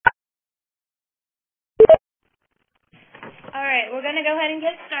All right, we're going to go ahead and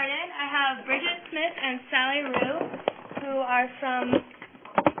get started. I have Bridget Smith and Sally Rue, who are from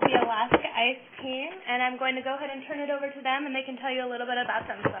the Alaska ICE team, and I'm going to go ahead and turn it over to them, and they can tell you a little bit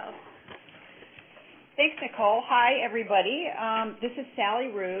about themselves. Thanks, Nicole. Hi, everybody. This is Sally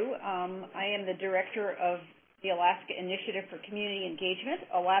Rue. I am the director of the Alaska Initiative for Community Engagement,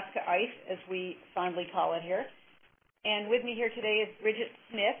 Alaska ICE, as we fondly call it here. And with me here today is Bridget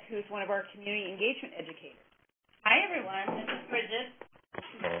Smith, who's one of our community engagement educators. Hi, everyone. This is Bridget.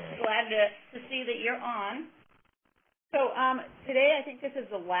 Glad to see that you're on. So today, I think this is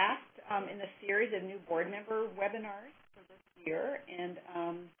the last in the series of new board member webinars for this year. And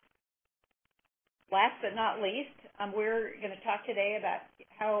last but not least, we're going to talk today about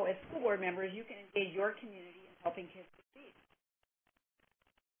how, as school board members, you can engage your community in helping kids succeed.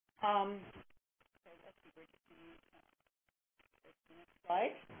 So let's see, Bridget, can you the next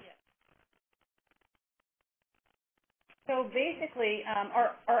slide? Yes. So basically,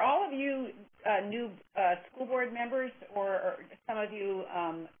 are all of you new school board members, or some of you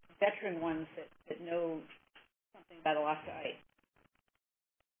veteran ones that know something about Alaska ICE?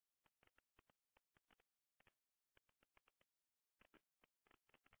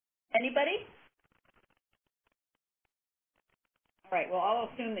 Anybody? All right, well, I'll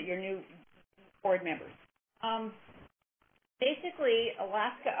assume that you're new board members. Basically,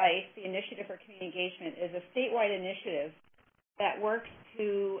 Alaska ICE, the Initiative for Community Engagement, is a statewide initiative that works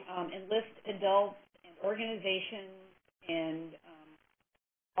to enlist adults and organizations and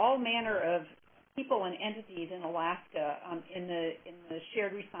all manner of people and entities in Alaska in the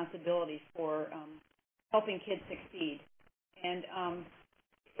shared responsibilities for helping kids succeed. And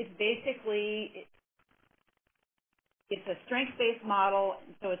it's basically it's a strengths-based model,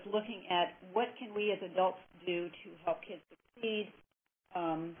 so it's looking at what can we as adults do to help kids succeed,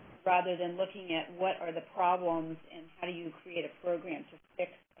 rather than looking at what are the problems and how do you create a program to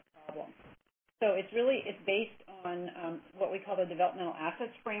fix a problem. So it's based on what we call the Developmental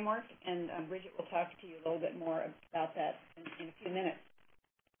Assets Framework, and Bridget will talk to you a little bit more about that in a few minutes.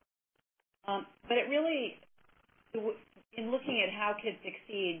 But it really, in looking at how kids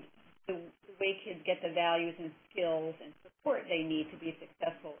succeed, the way kids get the values and skills and support they need to be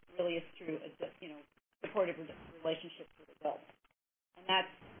successful really is through supportive relationships with adults. And that's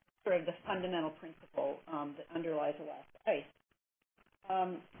sort of the fundamental principle that underlies Alaska ICE.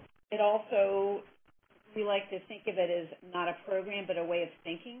 It also, we like to think of it as not a program but a way of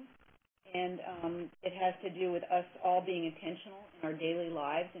thinking. And it has to do with us all being intentional in our daily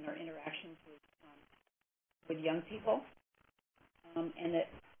lives and our interactions with young people. And that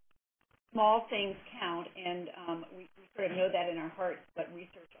small things count, and we sort of know that in our hearts, but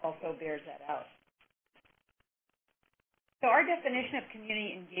research also bears that out. So our definition of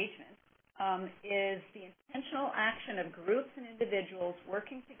community engagement is the intentional action of groups and individuals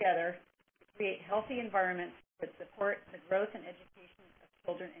working together to create healthy environments that support the growth and education of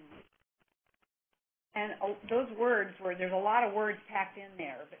children and youth. And those words, there's a lot of words packed in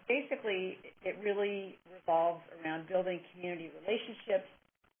there, but basically it really revolves around building community relationships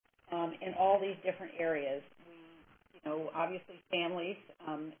in all these different areas. Obviously families,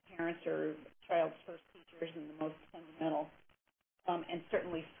 parents are child's first teachers and the most fundamental, and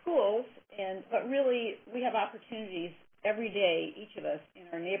certainly schools, but really we have opportunities every day, each of us, in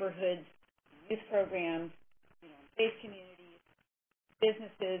our neighborhoods, youth programs, faith communities,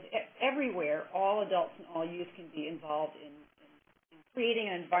 businesses, everywhere. All adults and all youth can be involved in creating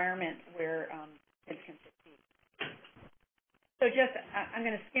an environment where kids can succeed. So I'm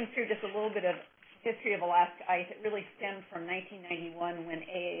going to skim through just a little bit of history of Alaska ICE. It really stemmed from 1991 when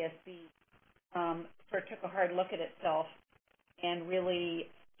AASB sort of took a hard look at itself and really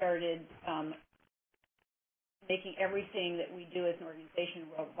started making everything that we do as an organization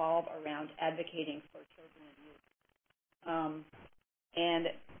revolve around advocating for children and youth. And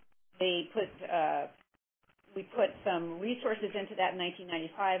we put some resources into that in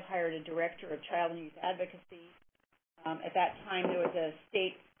 1995, hired a director of child and youth advocacy. At that time, there was a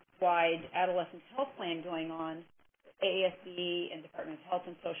statewide adolescent health plan going on. AASB and Department of Health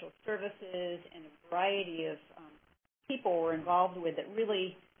and Social Services and a variety of people were involved with that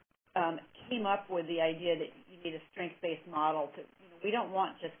really came up with the idea that you need a strengths-based model. We don't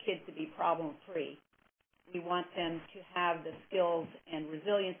want just kids to be problem-free. We want them to have the skills and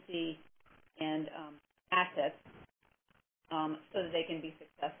resiliency and assets so that they can be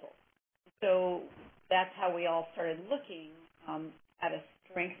successful. So that's how we all started looking at a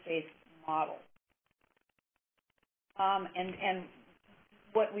strengths-based model. And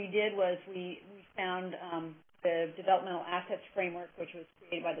what we did was we found the Developmental Assets Framework, which was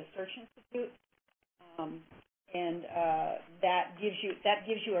created by the Search Institute, And that gives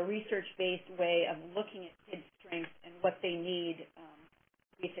you a research-based way of looking at kids' strengths and what they need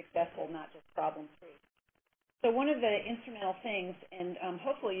to be successful, not just problem-free. So one of the instrumental things, and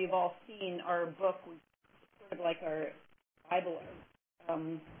hopefully you've all seen our book, sort of like our Bible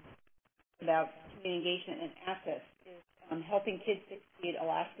about community engagement and assets, is Helping Kids Succeed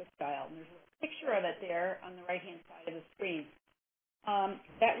Alaska Style. And there's a picture of it there on the right-hand side of the screen.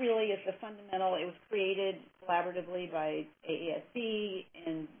 That really is the fundamental. It was created collaboratively by AASB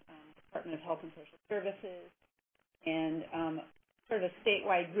and Department of Health and Social Services, and sort of a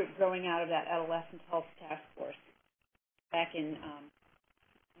statewide group growing out of that Adolescent Health Task Force back in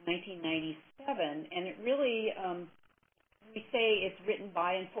 1997. And it really, we say it's written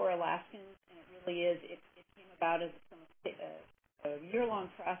by and for Alaskans, and it really is. It came about as a year-long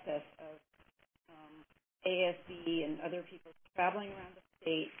process of ASB and other people traveling around the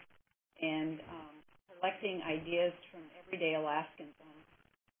state and collecting ideas from everyday Alaskans on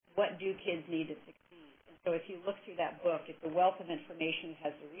what do kids need to succeed. And so if you look through that book, it's a wealth of information. It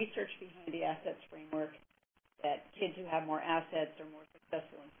has the research behind the assets framework, that kids who have more assets are more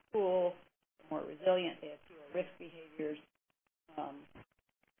successful in school, more resilient, they have fewer risk behaviors.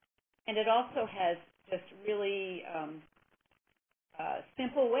 And it also has just really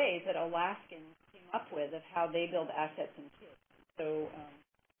simple ways that Alaskans came up with of how they build assets in kids. So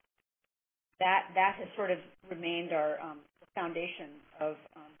that has sort of remained our the foundation of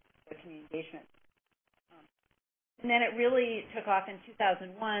the community engagement. And then it really took off in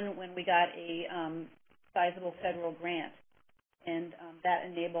 2001 when we got a sizable federal grant, and that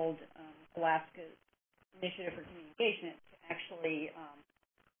enabled Alaska's Initiative for Community Engagement to actually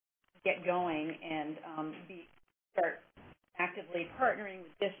get going and start actively partnering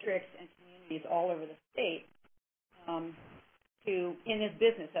with districts and communities all over the state in this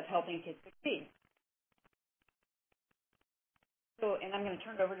business of helping kids succeed. So, and I'm going to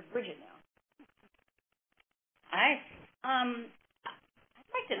turn it over to Bridget now. Hi. I'd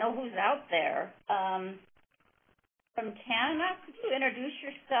like to know who's out there. From Canada, could you introduce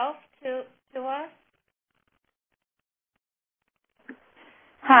yourself to us?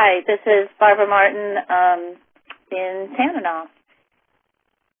 Hi, this is Barbara Martin in Tanana.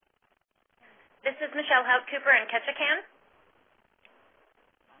 This is Michelle Hout-Cooper in Ketchikan.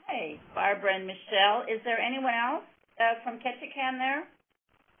 Hi, Barbara and Michelle. Is there anyone else from Ketchikan there?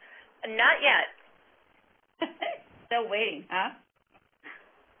 Not yet. Still waiting, huh?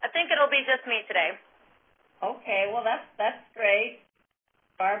 I think it'll be just me today. Okay, well that's great,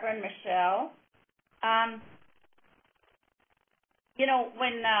 Barbara and Michelle. You know,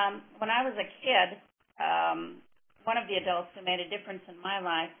 when I was a kid, one of the adults who made a difference in my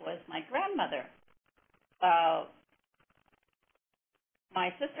life was my grandmother. My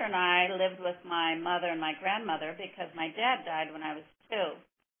sister and I lived with my mother and my grandmother because my dad died when I was 2.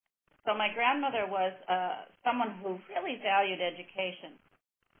 So my grandmother was someone who really valued education.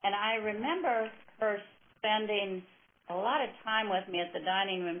 And I remember her spending a lot of time with me at the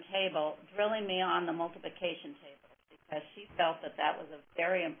dining room table, drilling me on the multiplication table, because she felt that that was a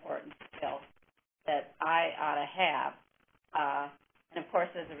very important skill that I ought to have. And, of course,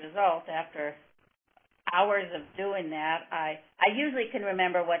 as a result, after hours of doing that, I usually can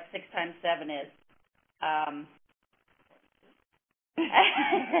remember what 6 times 7 is.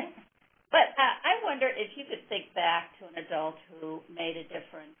 But I wonder if you could think back to an adult who made a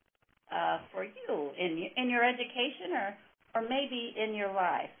difference for you in your education or maybe in your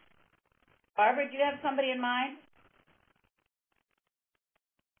life. Barbara, do you have somebody in mind?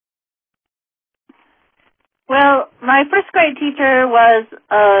 Well, my first grade teacher was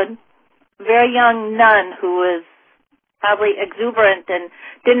a very young nun who was probably exuberant and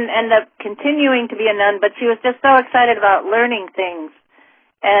didn't end up continuing to be a nun, but she was just so excited about learning things.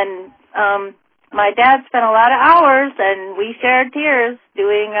 And my dad spent a lot of hours, and we shared tears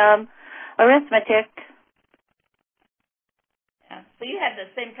doing arithmetic. Yeah. So you had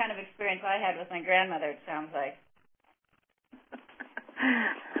the same kind of experience I had with my grandmother, it sounds like.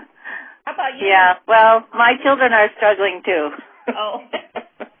 How about you? Yeah, well, my children are struggling too. Oh,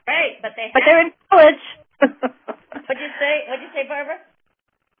 great, but they're in college. What'd you say, Barbara?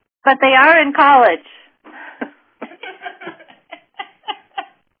 But they are in college.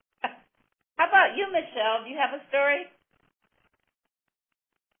 How about you, Michelle? Do you have a story?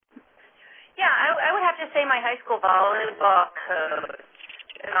 Yeah, I would have to say my high school volleyball coach.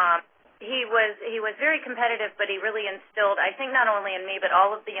 He was very competitive, but he really instilled, I think, not only in me but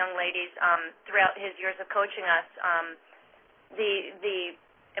all of the young ladies throughout his years of coaching us, the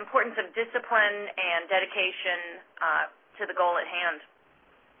importance of discipline and dedication to the goal at hand.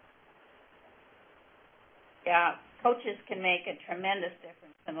 coaches can make a tremendous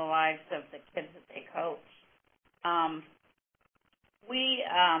difference in the lives of the kids that they coach. We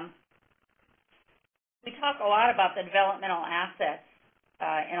talk a lot about the developmental assets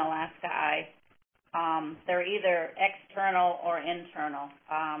in Alaska Ice. They're either external or internal.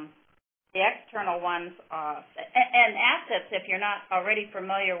 The external ones, and assets, if you're not already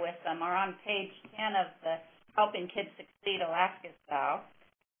familiar with them, are on page 10 of the Helping Kids Succeed Alaska Style.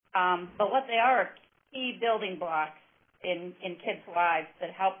 But what they are key building blocks in kids' lives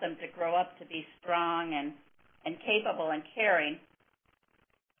that help them to grow up to be strong and capable and caring.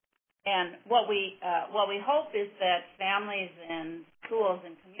 And what we hope is that families and schools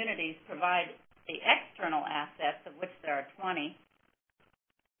and communities provide the external assets, of which there are 20.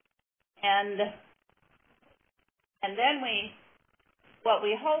 And then what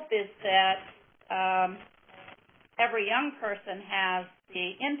we hope is that every young person has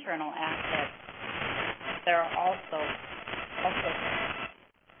the internal assets. There are also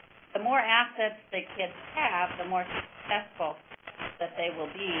the more assets the kids have, the more successful that they will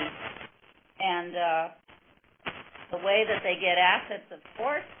be. And the way that they get assets, of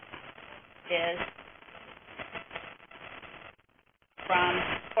course, is from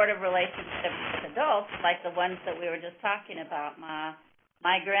supportive relationships with adults, like the ones that we were just talking about.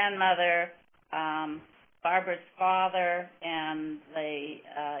 My grandmother, Barbara's father, and the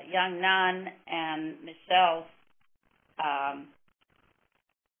young nun, and Michelle's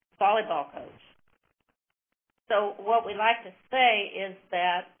volleyball coach. So what we like to say is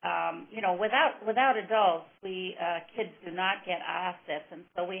that, without adults, kids do not get assets, and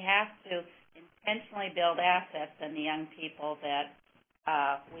so we have to intentionally build assets in the young people that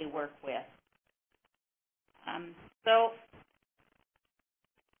we work with.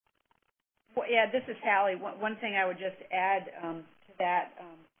 This is Sally. One thing I would just add to that,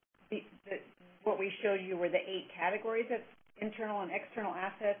 what we showed you were the 8 categories of internal and external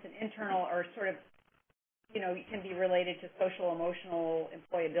assets, and internal are sort of, can be related to social, emotional,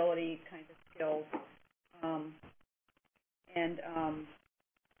 employability kinds of skills.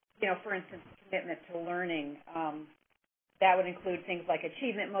 For instance, commitment to learning. That would include things like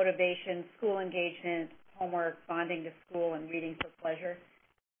achievement motivation, school engagement, homework, bonding to school, and reading for pleasure.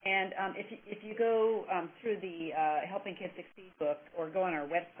 And if you go through the Helping Kids Succeed book or go on our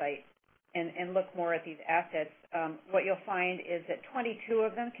website and look more at these assets, what you'll find is that 22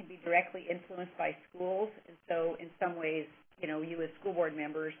 of them can be directly influenced by schools. And so in some ways, you as school board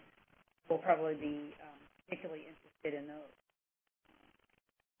members will probably be particularly interested in those.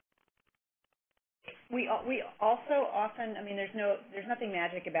 We also often, there's nothing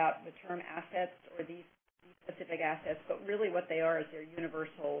magic about the term assets or these specific assets, but really what they are is they're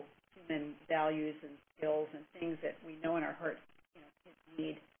universal human values and skills and things that we know in our hearts, kids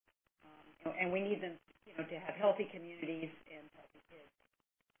need, and we need them, to have healthy communities and healthy kids.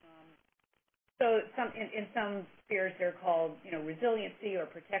 So in some spheres they're called, resiliency or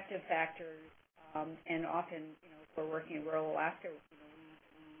protective factors, and often, if we're working in rural Alaska, we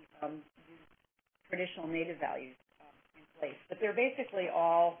use traditional native values in place, but they're basically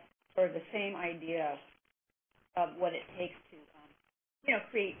all sort of the same idea of what it takes to,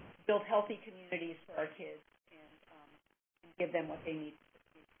 build healthy communities for our kids and give them what they need to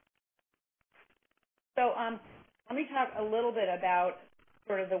succeed. So let me talk a little bit about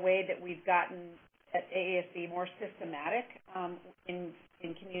sort of the way that we've gotten at AASB more systematic in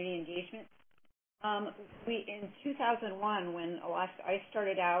community engagement. In 2001, when Alaska Ice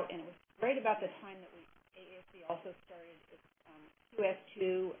started out, and it was right about the time that AASB also started its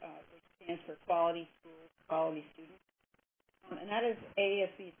QS2, which stands for Quality Schools, Quality Students. And that is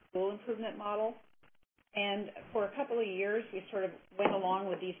AASB's school improvement model. And for a couple of years, we sort of went along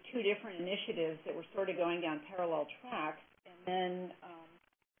with these 2 different initiatives that were sort of going down parallel tracks. And then,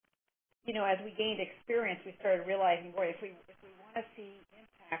 as we gained experience, we started realizing, boy, if we want to see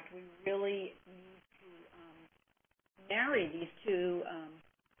impact, we really need to marry these 2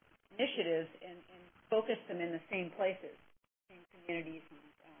 initiatives and focus them in the same places, same communities and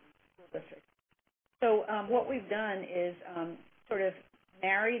school districts. So what we've done is sort of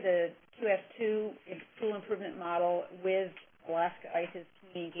marry the QS2 school improvement model with Alaska Ice's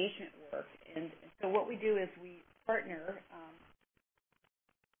community engagement work. And so what we do is we partner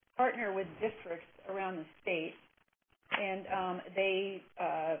with districts around the state, and we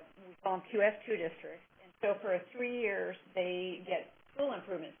call them QS2 districts. And so for 3 years, they get school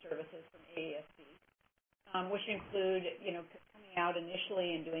improvement services from AASB, which include, coming out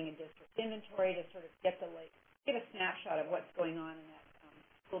initially and doing a district inventory to sort of get a snapshot of what's going on in that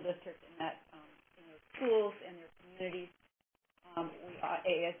school district and that in their schools and their communities.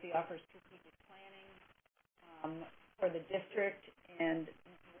 AASB offers strategic planning for the district and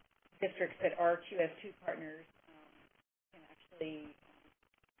districts that are QS2 partners can actually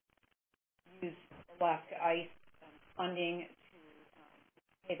use Alaska ICE funding to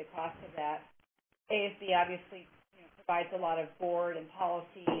pay the cost of that. ASB obviously provides a lot of board and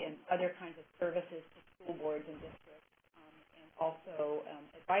policy and other kinds of services to school boards and districts, and also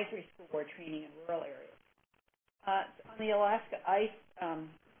advisory school board training in rural areas. On the Alaska ICE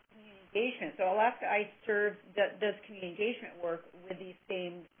community engagement, so Alaska ICE does community engagement work with these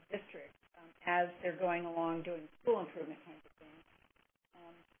same districts as they're going along doing school improvement kinds of things.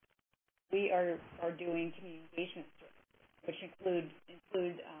 We are doing community engagement services, which include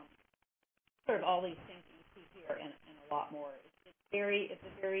sort of all these things that you see here and a lot more. It's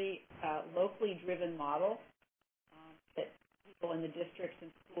a very locally driven model that people in the districts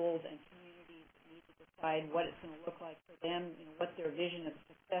and schools and communities need to decide what it's going to look like for them, what their vision of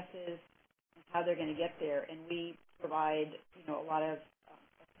success is, and how they're going to get there. And we provide, a lot of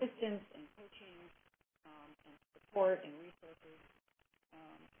assistance and coaching and support and resources.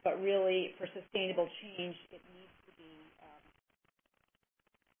 But really, for sustainable change, it needs to be,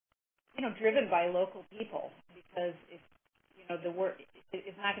 driven by local people, because if the work,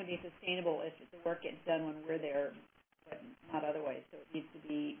 it's not going to be sustainable if the work gets done when we're there, but not otherwise. So it needs to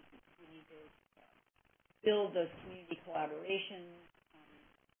be, we need to build those community collaborations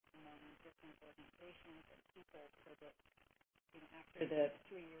among different organizations and people, so that after the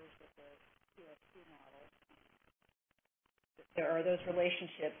 3 years of the QS2 model, there are those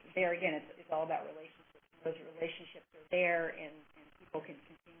relationships. There again, it's all about relationships. Those relationships are there, and people can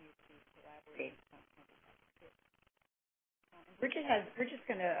continue to collaborate. Bridget's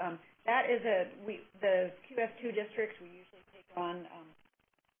going to. That is the QS2 districts. We usually take on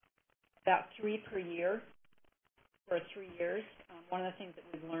about 3 per year for 3 years. One of the things that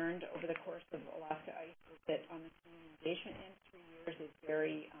we've learned over the course of Alaska ICE is that on the community engagement end, 3 years is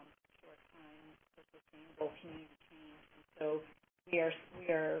very short time for sustainable community change. And so we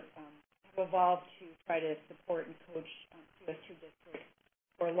have evolved to try to support and coach QS2 districts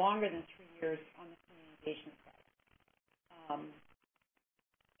for longer than 3 years on the community engagement side.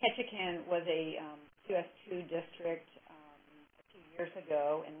 Ketchikan was a QS2 district a few years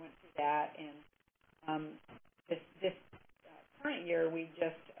ago and went through that. And this current year, we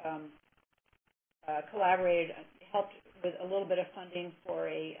just collaborated, helped with a little bit of funding for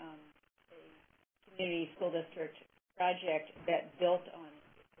a community school district project that built on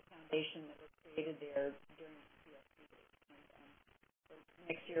the foundation that was created there during the QS2 days. And so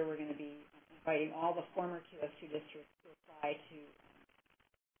next year, we're going to be inviting all the former QS2 districts to apply to,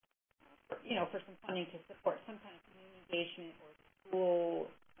 for some funding to support some kind of community engagement or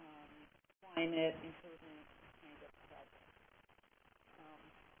school climate improvement kind of project.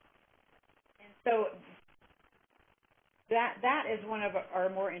 And so that is one of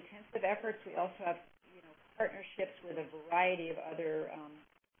our more intensive efforts. We also have partnerships with a variety of other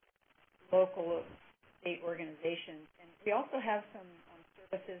local state organizations, and we also have some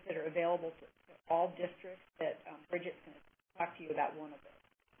services that are available to all districts that Bridget's going to talk to you about one of those.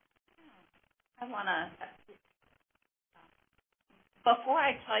 I want to, before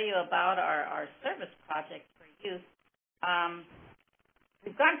I tell you about our service project for youth,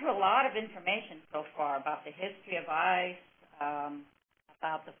 we've gone through a lot of information so far about the history of ICE,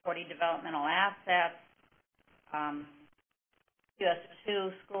 about the 40 developmental assets,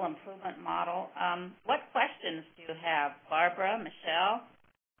 QS2 school improvement model. What questions do you have, Barbara, Michelle?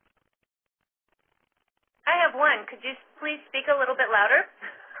 I have one. Could you please speak a little bit louder?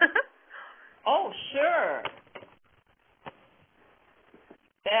 Oh, sure.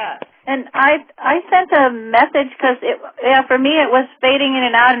 Yeah. And I sent a message because for me it was fading in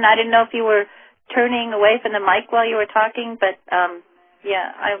and out, and I didn't know if you were turning away from the mic while you were talking. But or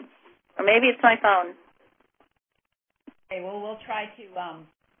maybe it's my phone. Okay. Well, we'll try to.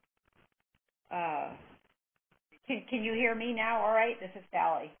 Can you hear me now? All right. This is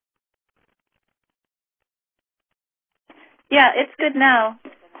Sally. Yeah, it's good now.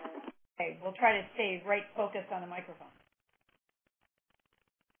 Okay. We'll try to stay right focused on the microphone.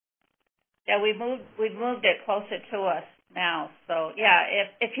 Yeah, we've moved it closer to us now. So yeah,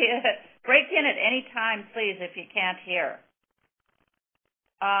 if you break in at any time, please, if you can't hear.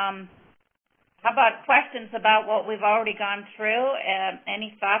 How about questions about what we've already gone through?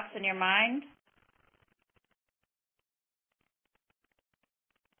 Any thoughts in your mind?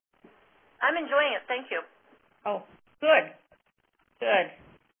 I'm enjoying it. Thank you. Oh, good.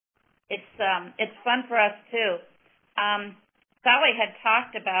 It's fun for us too. Sally had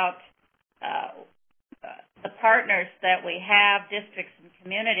talked about the partners that we have, districts and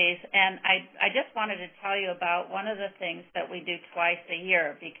communities, and I just wanted to tell you about one of the things that we do twice a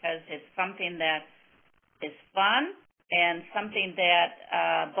year because it's something that is fun and something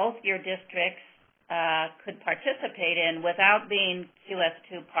that both your districts could participate in without being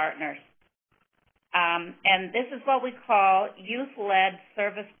QS2 partners. And this is what we call youth-led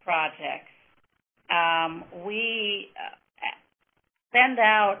service projects. We send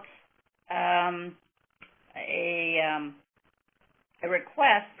out a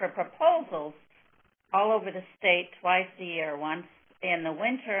request for proposals all over the state twice a year, once in the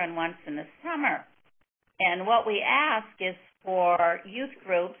winter and once in the summer. And what we ask is for youth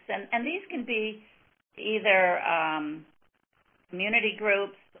groups, and these can be either community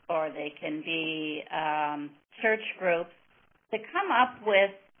groups or they can be church groups, to come up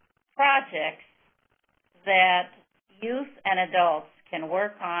with projects that youth and adults can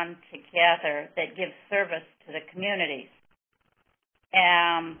work on together that give service to the communities.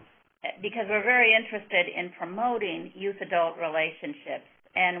 Because we're very interested in promoting youth-adult relationships.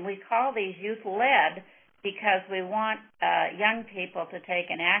 And we call these youth-led because we want young people to take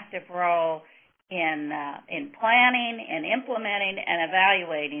an active role in planning and implementing and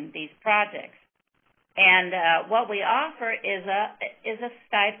evaluating these projects. And what we offer is a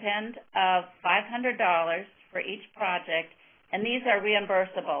stipend of $500 for each project, and these are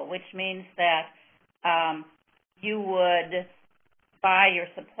reimbursable, which means that you would buy your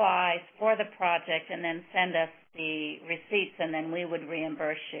supplies for the project and then send us the receipts, and then we would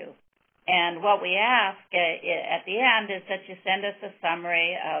reimburse you. And what we ask at the end is that you send us a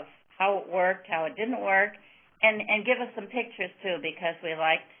summary of how it worked, how it didn't work, and give us some pictures, too, because we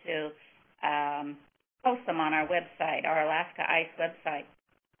like to post them on our website, our Alaska ICE website.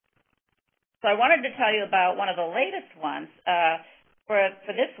 So I wanted to tell you about one of the latest ones. For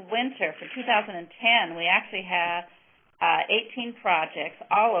this winter, for 2010, we actually had 18 projects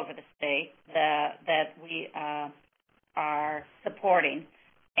all over the state that we are supporting.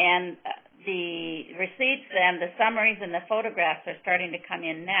 And the receipts and the summaries and the photographs are starting to come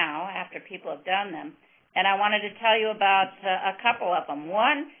in now after people have done them. And I wanted to tell you about a couple of them.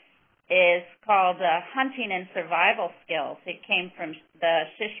 One is called Hunting and Survival Skills. It came from the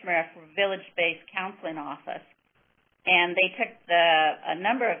Shishmaref Village-Based Counseling Office. And they took a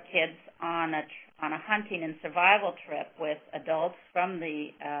number of kids on a hunting and survival trip with adults from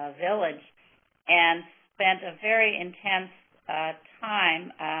the village and spent a very intense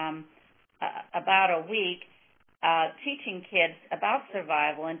time, about a week, teaching kids about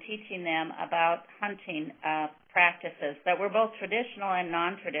survival and teaching them about hunting practices that were both traditional and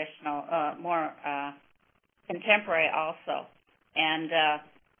non-traditional, more contemporary also. And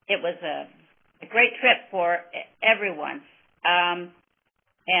it was a great trip for everyone.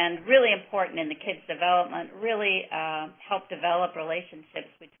 And really important in the kids' development, really helped develop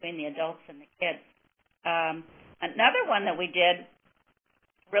relationships between the adults and the kids. Another one that we did,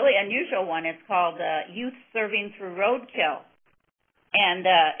 really unusual one, is called Youth Serving Through Roadkill. And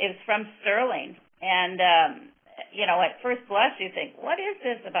it was from Sterling. And, at first blush you think, what is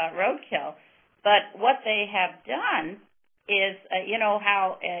this about roadkill? But what they have done is,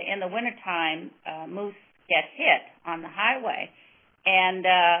 how in the wintertime moose get hit on the highway. And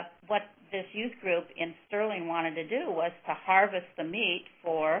what this youth group in Sterling wanted to do was to harvest the meat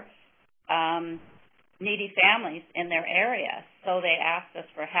for needy families in their area. So they asked us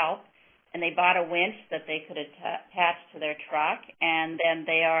for help, and they bought a winch that they could attach to their truck, and then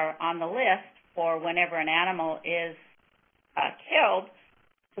they are on the list for whenever an animal is killed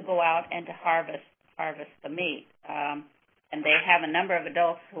to go out and to harvest the meat. And they have a number of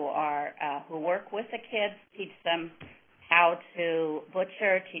adults who work with the kids, teach them how to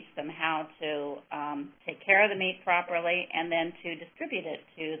butcher, teach them how to take care of the meat properly, and then to distribute it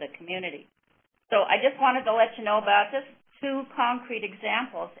to the community. So I just wanted to let you know about just two concrete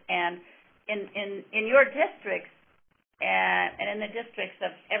examples. And in your districts and in the districts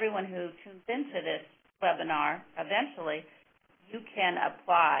of everyone who tunes into this webinar, eventually, you can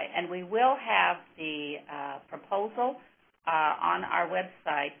apply. And we will have the proposal on our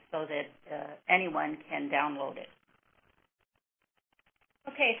website so that anyone can download it.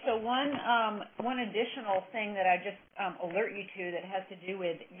 Okay, so one additional thing that I just alert you to that has to do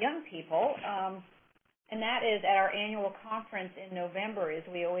with young people, and that is at our annual conference in November, is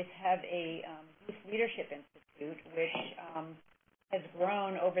we always have a Youth Leadership Institute, which has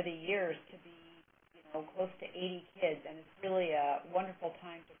grown over the years to be, close to 80 kids, and it's really a wonderful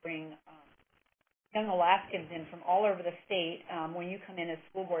time to bring young Alaskans in from all over the state. When you come in as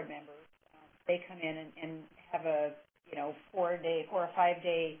school board members, they come in and have a 4 or 5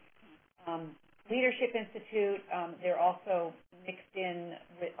 day Leadership Institute, they're also mixed in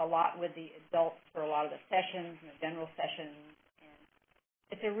a lot with the adults for a lot of the sessions and the general sessions. And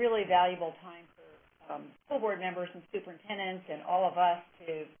it's a really valuable time for school board members and superintendents and all of us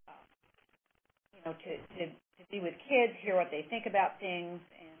to, to be with kids, hear what they think about things.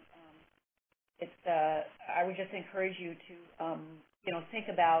 And I would just encourage you to, think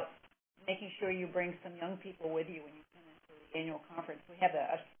about making sure you bring some young people with you when you come into the annual conference. We have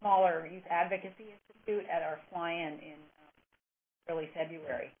a smaller Youth Advocacy Institute at our fly-in in early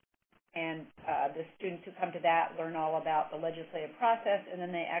February. And the students who come to that learn all about the legislative process, and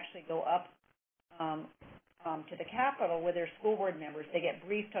then they actually go up to the Capitol with their school board members. They get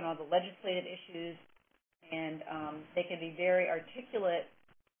briefed on all the legislative issues, and they can be very articulate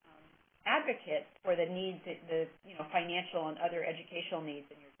advocates for the needs, the financial and other educational needs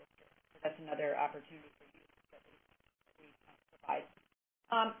in your district. So that's another opportunity for you that we provide.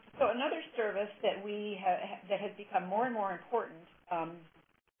 So another service that that has become more and more important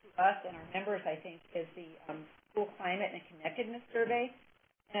to us and our members, I think, is the School Climate and Connectedness Survey.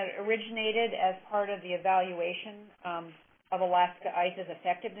 And it originated as part of the evaluation of Alaska ICE's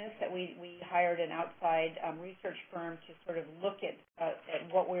effectiveness, that we hired an outside research firm to sort of look at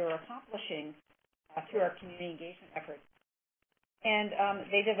what we were accomplishing through our community engagement efforts. And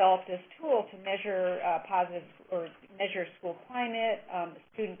they developed this tool to measure measure school climate,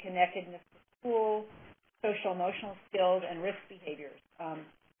 student connectedness to school, social emotional skills, and risk behaviors.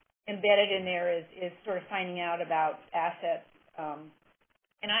 Embedded in there is sort of finding out about assets.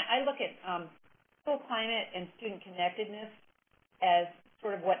 And I look at school climate and student connectedness as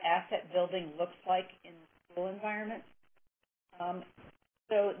sort of what asset building looks like in the school environment.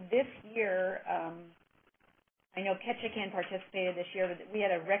 So this year, I know Ketchikan participated this year, but we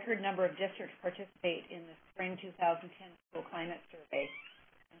had a record number of districts participate in the spring 2010 school climate survey.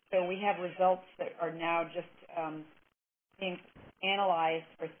 And so we have results that are now just being analyzed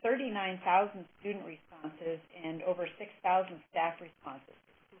for 39,000 student responses and over 6,000 staff responses.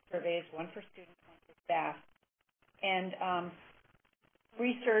 Two surveys, one for students, one for staff. And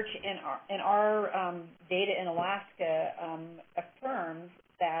research in our data in Alaska affirms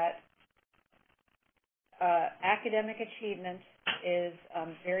that academic achievement is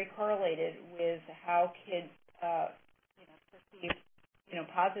very correlated with how kids perceive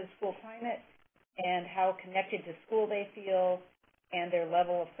positive school climate and how connected to school they feel and their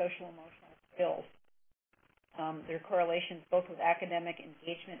level of social emotional skills. There are correlations both with academic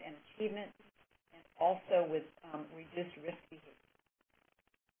engagement and achievement and also with reduced risk behavior.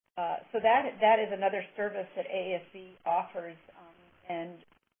 So that is another service that AASC offers, and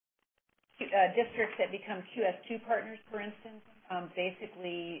districts that become QS2 partners, for instance,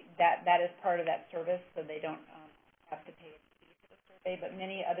 basically that is part of that service, so they don't have to pay a fee for the survey. But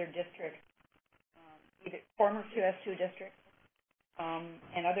many other districts, either former QS2 districts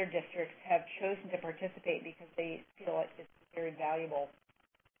and other districts, have chosen to participate because they feel like it's very valuable.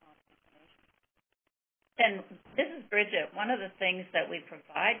 And this is Bridget. One of the things that we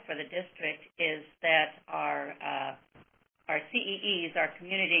provide for the district is that our CEEs, our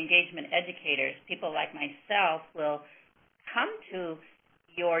community engagement educators, people like myself, will come to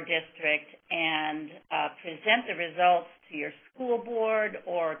your district and present the results to your school board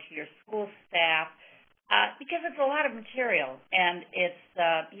or to your school staff because it's a lot of material, and it's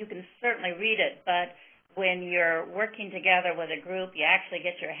you can certainly read it, but when you're working together with a group, you actually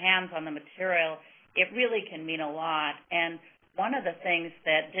get your hands on the material. It really can mean a lot. And one of the things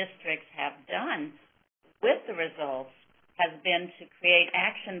that districts have done with the results has been to create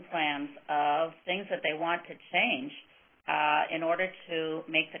action plans of things that they want to change in order to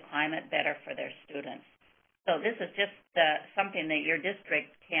make the climate better for their students. So this is just something that your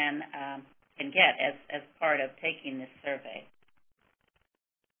district can get as part of taking this survey.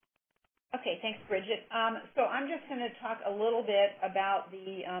 Okay, thanks, Bridget. So I'm just going to talk a little bit about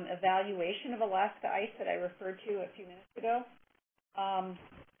the evaluation of Alaska ICE that I referred to a few minutes ago.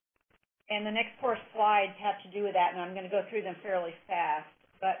 And the next 4 slides have to do with that, and I'm going to go through them fairly fast.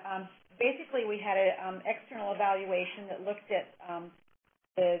 But basically, we had an external evaluation that looked at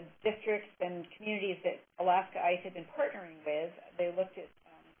the districts and communities that Alaska ICE had been partnering with. They looked at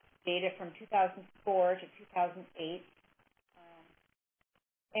data from 2004 to 2008.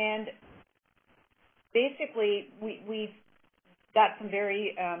 And basically, we've got some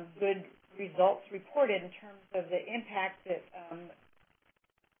very good results reported in terms of the impact that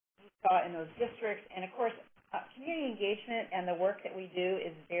we saw in those districts. And, of course, community engagement and the work that we do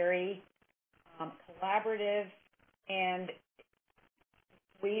is very collaborative, and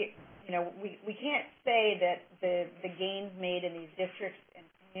we can't say that the gains made in these districts and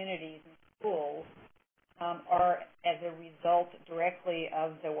communities and schools are as a result directly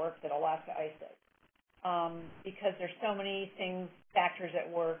of the work that Alaska ICE does. Because there's so many factors at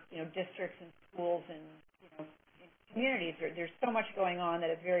work, districts and schools and, in communities. There's so much going on that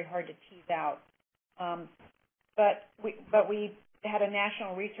it's very hard to tease out. But we had a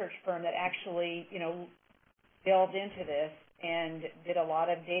national research firm that actually, delved into this and did a lot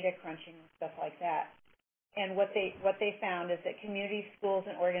of data crunching and stuff like that. And what they found is that communities, schools,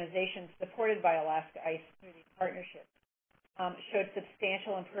 and organizations supported by Alaska ICE through these partnerships showed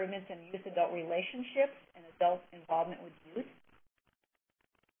substantial improvements in youth-adult relationships and adult involvement with youth.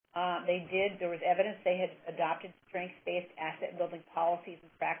 There was evidence they had adopted strengths-based asset-building policies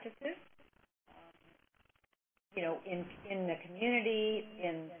and practices, in the community,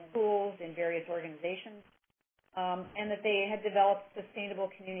 in schools, in various organizations, and that they had developed sustainable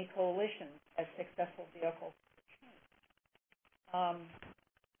community coalitions as successful vehicles.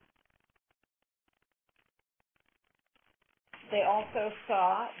 They also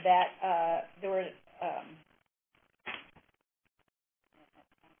saw that there were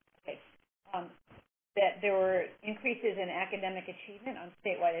that there were increases in academic achievement on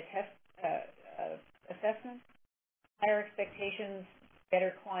statewide assessments, higher expectations,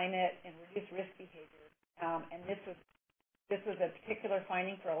 better climate, and reduced risk behavior. And this was a particular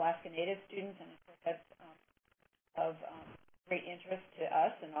finding for Alaska Native students, and of course that's of great interest to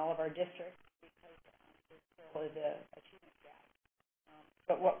us and all of our districts because there still is an achievement gap.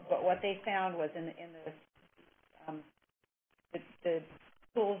 But what they found was in the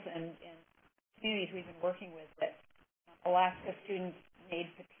schools and communities we've been working with that Alaska students made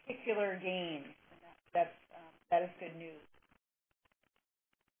particular gains, and that is good news.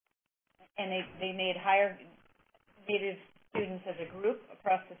 And they made higher Native students as a group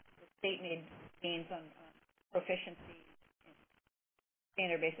across the state made gains on proficiency in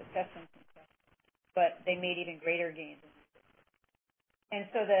standard-based assessments and stuff, but they made even greater gains. And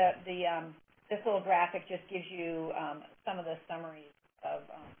so this little graphic just gives you some of the summaries of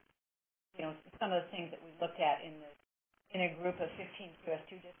some of the things that we looked at in a group of 15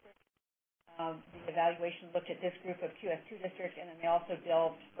 QS2 districts. The evaluation looked at this group of QS2 districts, and then they also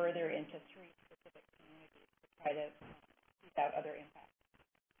delved further into 3 specific communities to try to tease out other impacts.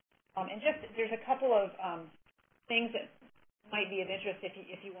 And there's a couple of things that might be of interest if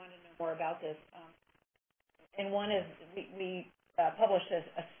you want to know more about this. And one is we published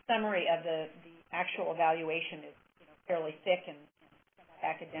a summary of the actual evaluation. Is fairly thick and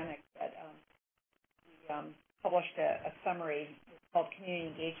academic, but we published a summary called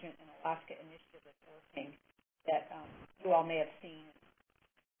Community Engagement in Alaska Initiative Reporting that you all may have seen.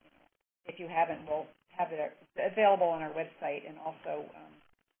 If you haven't, we'll have it available on our website and also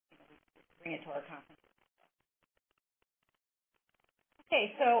bring it to our conference.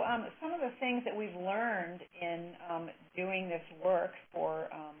 Okay, so some of the things that we've learned in doing this work for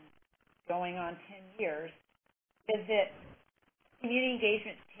going on 10 years is that community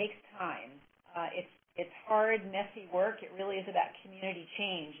engagement takes time. It's hard, messy work. It really is about community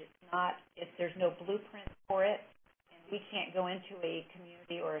change. There's no blueprint for it, and we can't go into a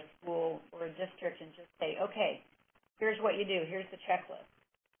community or a school or a district and just say, okay, here's what you do, here's the checklist.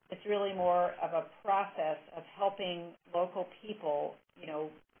 It's really more of a process of helping local people,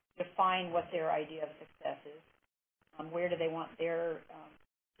 define what their idea of success is, where do they want their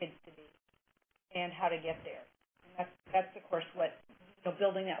kids to be, and how to get there. And that's of course what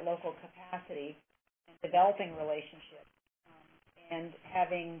building that local capacity and developing relationships and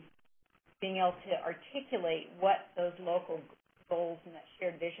being able to articulate what those local goals and that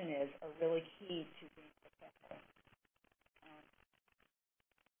shared vision is are really key to being successful.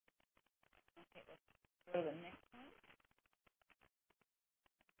 Okay, let's go to the next one.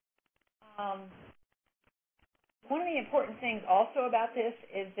 One of the important things also about this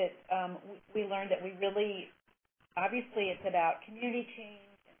is that we learned that we really, obviously it's about community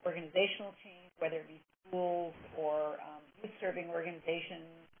change and organizational change, whether it be schools or youth-serving organizations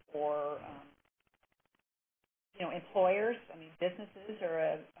or, employers. I mean, businesses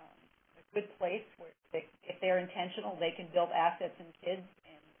are a good place where if they're intentional, they can build assets in kids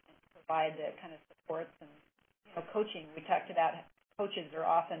and provide the kind of supports and, coaching. We talked about coaches are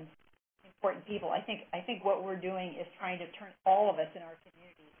often important people. I think what we're doing is trying to turn all of us in our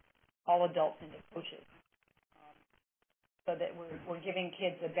community, all adults, into coaches. So that we're giving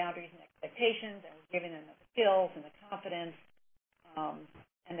kids the boundaries and expectations, and we're giving them the skills and the confidence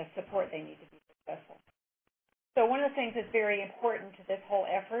and the support they need to be successful. So one of the things that's very important to this whole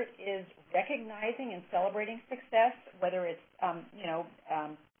effort is recognizing and celebrating success, whether it's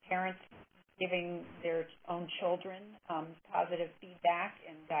parents giving their own children positive feedback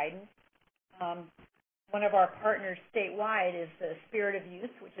and guidance, One of our partners statewide is the Spirit of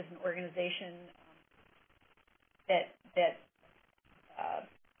Youth, which is an organization that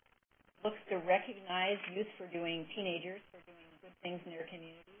looks to recognize youth for doing good things in their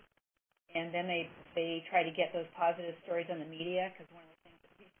community, and then they try to get those positive stories on the media, because one of the things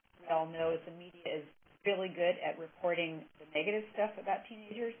that we all know is the media is really good at reporting the negative stuff about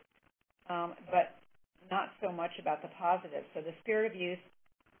teenagers, but not so much about the positive. So the Spirit of Youth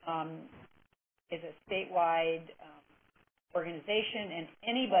is a statewide organization, and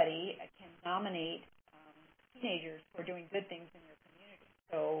anybody can nominate teenagers for doing good things in their community.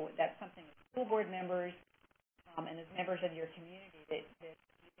 So that's something as school board members and as members of your community that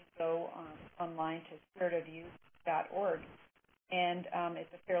you can go online to spiritofyouth.org, and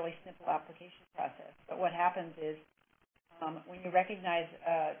it's a fairly simple application process. But what happens is when you recognize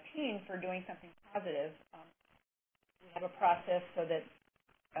a teen for doing something positive, we have a process so that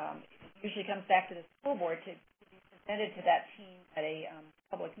it usually comes back to the school board to be presented to that teen at a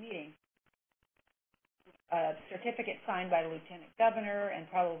public meeting. A certificate signed by the lieutenant governor and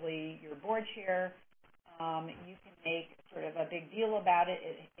probably your board chair. You can make sort of a big deal about it.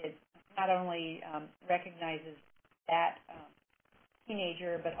 It not only recognizes that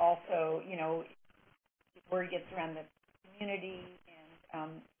teenager, but also, word gets around the community,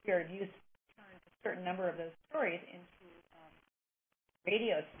 and Spirit of Youth turns a certain number of those stories into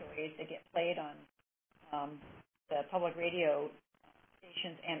radio stories that get played on the public radio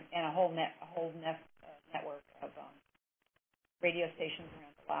stations and a whole network of radio stations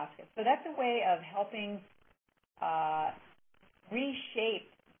around Alaska. So that's a way of helping reshape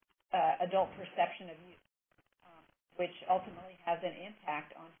adult perception of youth, which ultimately has an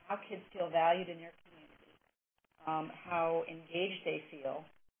impact on how kids feel valued in their community, how engaged they feel,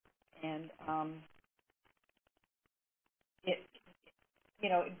 and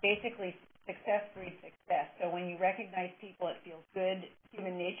basically success breeds success. So when you recognize people, it feels good.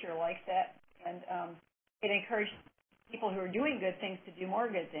 Human nature likes that, and it encourages people who are doing good things to do more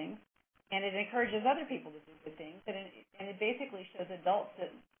good things, and it encourages other people to do good things, and it basically shows adults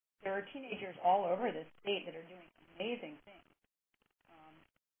that there are teenagers all over this state that are doing amazing things.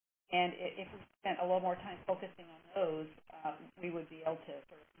 And if we spent a little more time focusing on those, we would be able to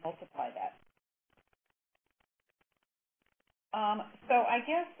sort of multiply that. So I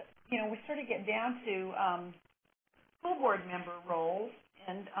guess, we sort of get down to school board member roles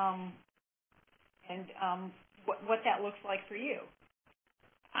and what that looks like for you.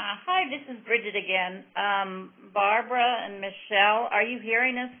 Hi, this is Bridget again. Barbara and Michelle, are you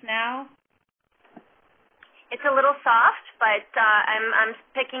hearing us now? It's a little soft, but I'm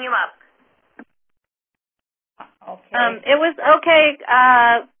picking you up. Okay. It was okay.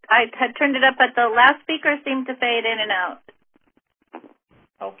 I had turned it up, but the last speaker seemed to fade in and out.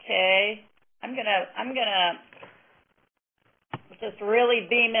 Okay. I'm gonna just really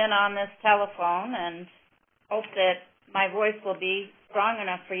beam in on this telephone and hope that my voice will be strong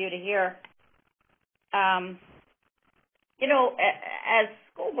enough for you to hear. As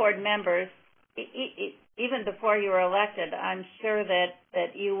school board members, even before you were elected, I'm sure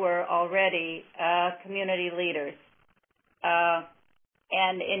that you were already community leaders.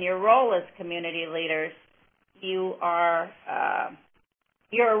 And in your role as community leaders, you're a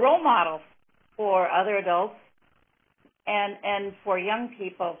role model for other adults and for young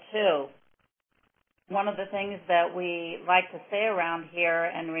people, too. One of the things that we like to say around here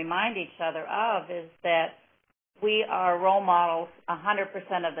and remind each other of is that we are role models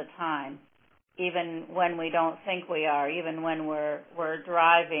 100% of the time, even when we don't think we are, even when we're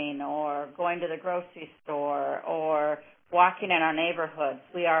driving or going to the grocery store or walking in our neighborhoods.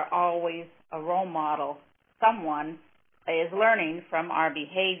 We are always a role model. Someone is learning from our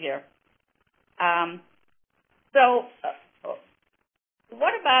behavior. So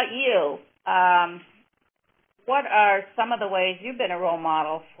what about you? What are some of the ways you've been a role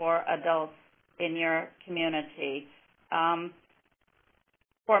model for adults in your community?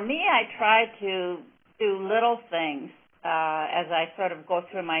 For me, I try to do little things as I sort of go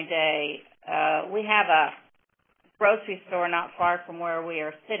through my day. We have a grocery store not far from where we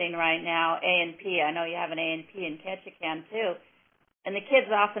are sitting right now, A&P. I know you have an A&P in Ketchikan, too. And the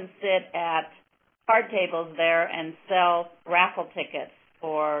kids often sit at card tables there and sell raffle tickets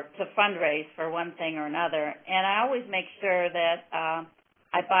to fundraise for one thing or another. And I always make sure that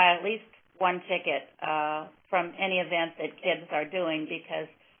I buy at least one ticket from any event that kids are doing, because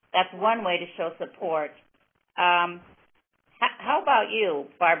that's one way to show support. How about you,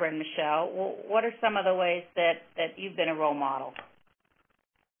 Barbara and Michelle? What are some of the ways that you've been a role model?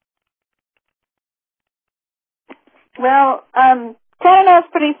 Well, Tanana is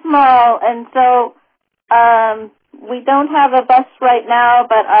pretty small, and so we don't have a bus right now,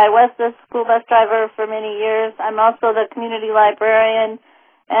 but I was the school bus driver for many years. I'm also the community librarian,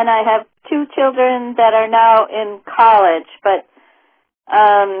 and I have 2 children that are now in college, but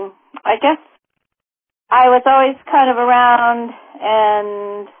I guess I was always kind of around,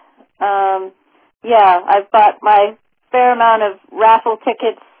 and I've bought my fair amount of raffle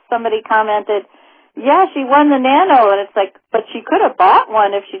tickets. Somebody commented, yeah, she won the Nano, and it's like, but she could have bought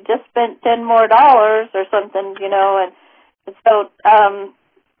one if she just spent $10 more or something, and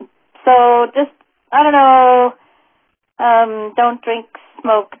so, just, I don't know, don't drink,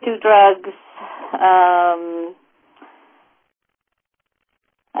 smoke, do drugs,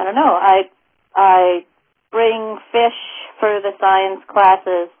 I don't know, I bring fish for the science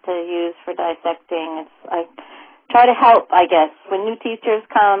classes to use for dissecting. I try to help, I guess. When new teachers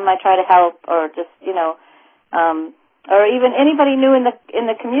come, I try to help, or just, or even anybody new in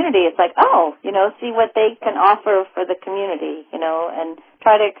the community. It's like, see what they can offer for the community, and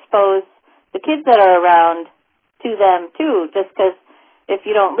try to expose the kids that are around to them too. Just because if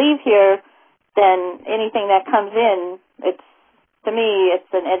you don't leave here, then anything that comes in, to me,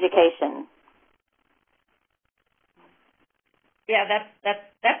 it's an education. Yeah,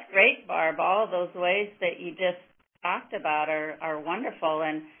 that's great, Barb. All of those ways that you just talked about are wonderful.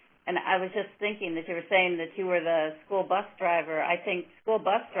 And I was just thinking that you were saying that you were the school bus driver. I think school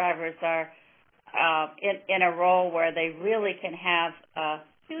bus drivers are in a role where they really can have a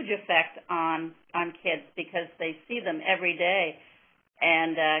huge effect on kids because they see them every day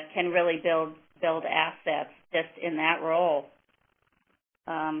and can really build assets just in that role.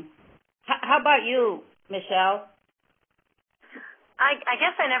 How about you, Michelle? I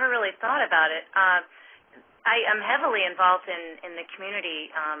guess I never really thought about it. I am heavily involved in the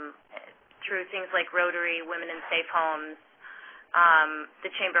community through things like Rotary, Women in Safe Homes, the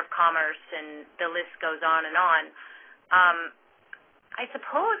Chamber of Commerce, and the list goes on and on. I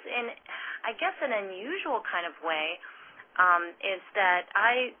suppose I guess an unusual kind of way is that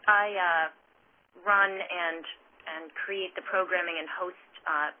I run and create the programming and host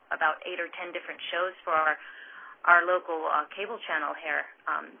about 8 or 10 different shows for our local cable channel here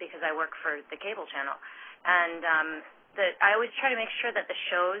because I work for the cable channel. And I always try to make sure that the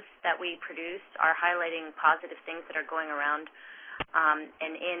shows that we produce are highlighting positive things that are going around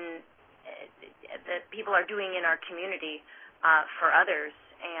and that people are doing in our community for others,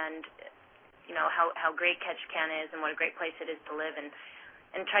 and how great Ketchikan is and what a great place it is to live, and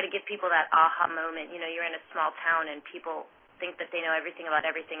try to give people that aha moment. You're in a small town and people think that they know everything about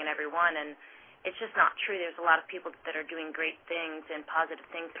everything and everyone, and it's just not true. There's a lot of people that are doing great things and positive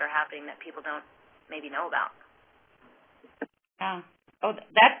things that are happening that people don't maybe know about. Yeah. Oh,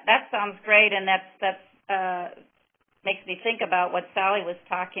 that sounds great, and that's makes me think about what Sally was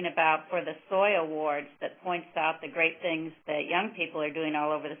talking about for the Soy Awards that points out the great things that young people are doing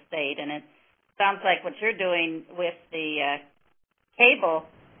all over the state. And it sounds like what you're doing with the cable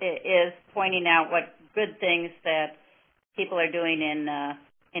is pointing out what good things that people are doing in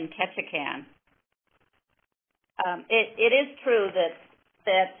Ketchikan. It is true that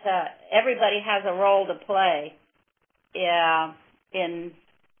everybody has a role to play in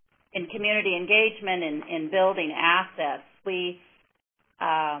community engagement, in building assets. We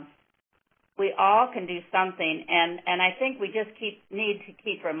all can do something, and I think we just need to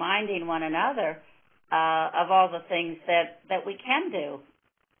keep reminding one another of all the things that we can do,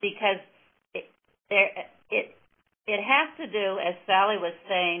 because it has to do, as Sally was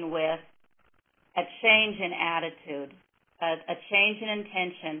saying, with a change in attitude, a change in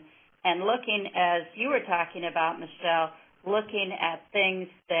intention, and looking, as you were talking about, Michelle, looking at things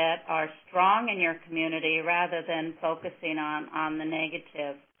that are strong in your community rather than focusing on the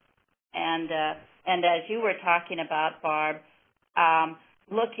negative. And as you were talking about, Barb,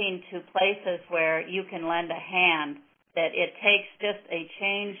 looking to places where you can lend a hand, that it takes just a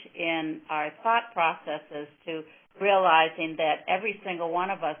change in our thought processes to realizing that every single one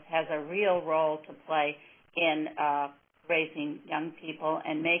of us has a real role to play in raising young people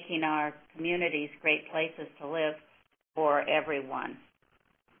and making our communities great places to live for everyone.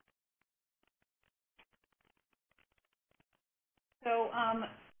 So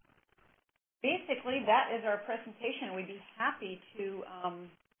basically that is our presentation. We'd be happy to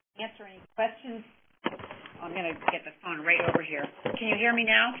answer any questions. I'm going to get the phone right over here. Can you hear me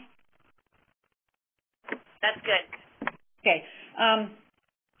now? That's good. Okay.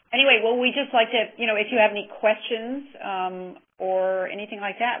 Anyway, well, we'd just like to, if you have any questions or anything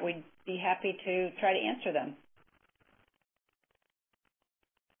like that, we'd be happy to try to answer them.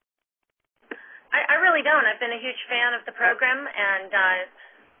 I really don't. I've been a huge fan of the program and,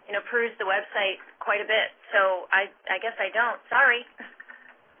 perused the website quite a bit. So I guess I don't. Sorry.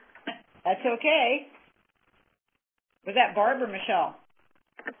 That's okay. Was that Barb or Michelle?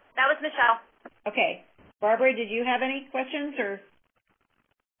 That was Michelle. Okay. Barbara, did you have any questions or?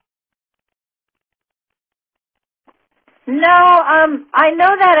 No, I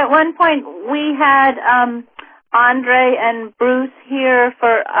know that at one point we had Andre and Bruce here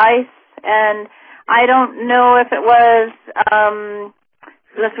for ICE, and I don't know if it was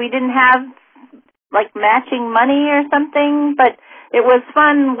because we didn't have like matching money or something, but it was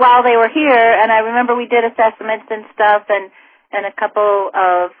fun while they were here, and I remember we did assessments and stuff and a couple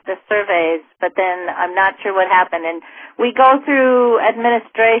of the surveys, but then I'm not sure what happened. And we go through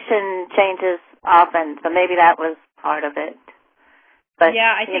administration changes often, so maybe that was part of it. But,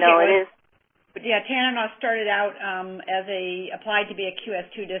 yeah, I think it is. Yeah, Tanana started out applied to be a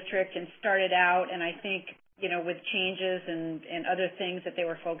QS2 district and started out, and I think, with changes and other things that they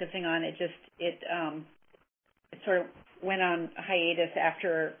were focusing on, it sort of went on hiatus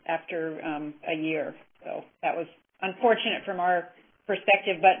after a year. So that was unfortunate from our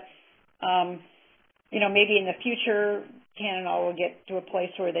perspective, but maybe in the future, Tanana will get to a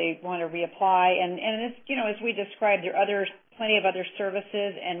place where they want to reapply. And it's, as we described, there are plenty of other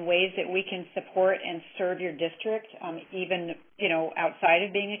services and ways that we can support and serve your district, even outside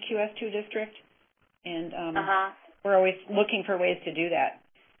of being a QS2 district. And we're always looking for ways to do that.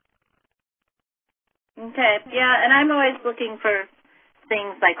 Okay, yeah, and I'm always looking for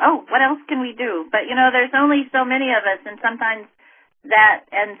things like, oh, what else can we do? But, there's only so many of us, and sometimes that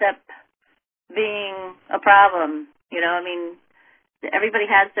ends up being a problem. Everybody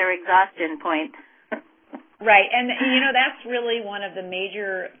has their exhaustion point. Right, and that's really one of the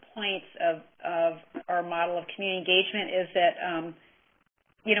major points of our model of community engagement is that,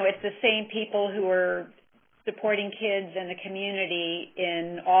 it's the same people who are supporting kids and the community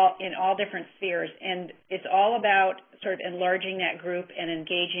in all different spheres, and it's all about sort of enlarging that group and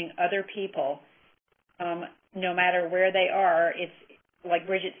engaging other people, no matter where they are. It's like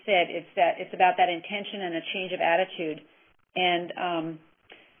Bridget said, it's about that intention and a change of attitude, and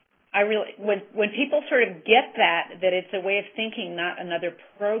when people sort of get that it's a way of thinking, not another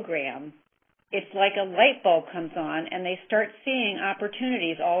program, it's like a light bulb comes on and they start seeing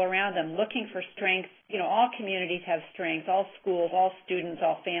opportunities all around them, looking for strengths. All communities have strengths, all schools, all students,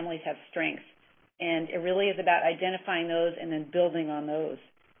 all families have strengths. And it really is about identifying those and then building on those.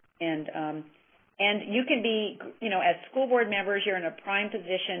 And you can be, as school board members, you're in a prime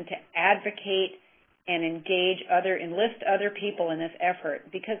position to advocate and enlist other people in this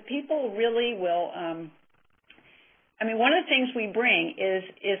effort, because people really will, one of the things we bring is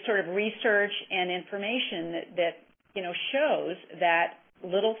sort of research and information that shows that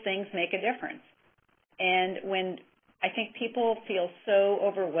little things make a difference. And when I think people feel so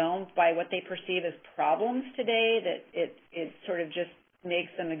overwhelmed by what they perceive as problems today that it sort of just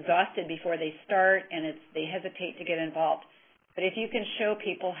makes them exhausted before they start, and they hesitate to get involved. But if you can show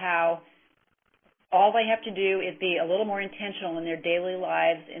people how all they have to do is be a little more intentional in their daily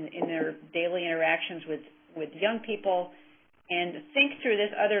lives, in their daily interactions with young people, and think through this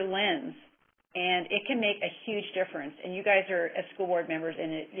other lens, and it can make a huge difference. And you guys are, as school board members,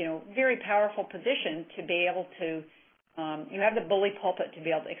 in a very powerful position to be able to, you have the bully pulpit to be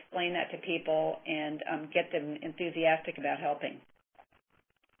able to explain that to people and get them enthusiastic about helping.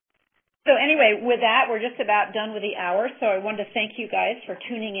 So anyway, with that, we're just about done with the hour, so I wanted to thank you guys for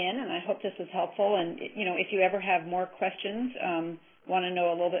tuning in, and I hope this was helpful. And, if you ever have more questions, want to know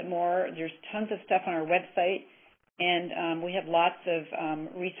a little bit more, there's tons of stuff on our website, and we have lots of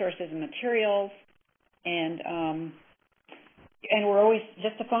resources and materials, and we're always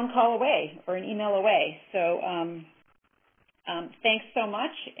just a phone call away or an email away. So thanks so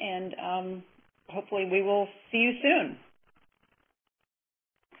much, and hopefully we will see you soon.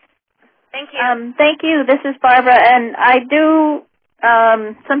 Thank you. Thank you. This is Barbara, and I do.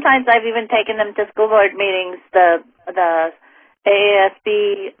 Sometimes I've even taken them to school board meetings. The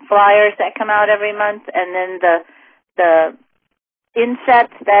AASB flyers that come out every month, and then the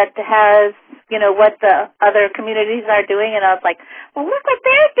inset that has what the other communities are doing. And I was like, well, look what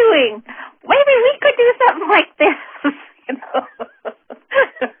they're doing. Maybe we could do something like this.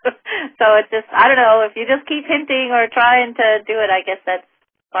 So it's just, I don't know, if you just keep hinting or trying to do it, I guess that's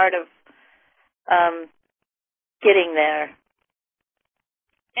part of getting there.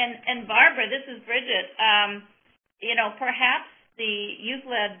 And Barbara, this is Bridget. Perhaps the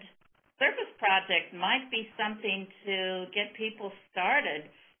youth-led service project might be something to get people started,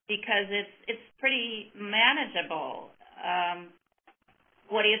 because it's pretty manageable.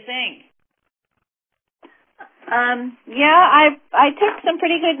 What do you think? Yeah, I took some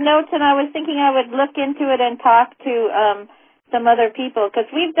pretty good notes, and I was thinking I would look into it and talk to some other people, because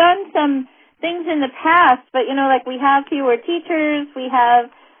we've done some things in the past, but like we have fewer teachers, we have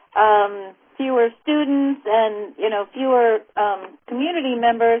fewer students, and fewer community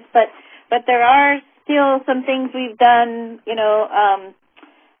members, but there are still some things we've done,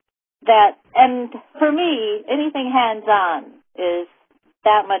 that, and for me, anything hands-on is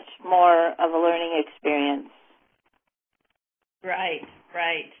that much more of a learning experience. Right,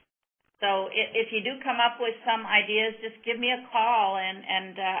 right. So if you do come up with some ideas, just give me a call,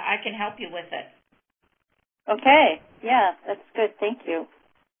 and I can help you with it. Okay. Yeah, that's good. Thank you.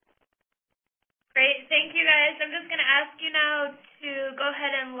 Great. Thank you, guys. I'm just going to ask you now to go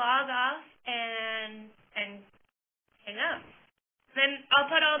ahead and log off and hang up. Then I'll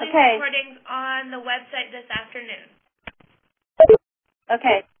put all these recordings on the website this afternoon.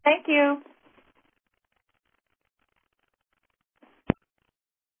 Okay. Thank you.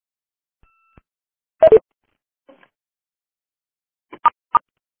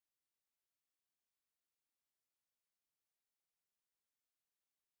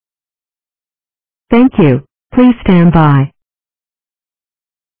 Thank you. Please stand by.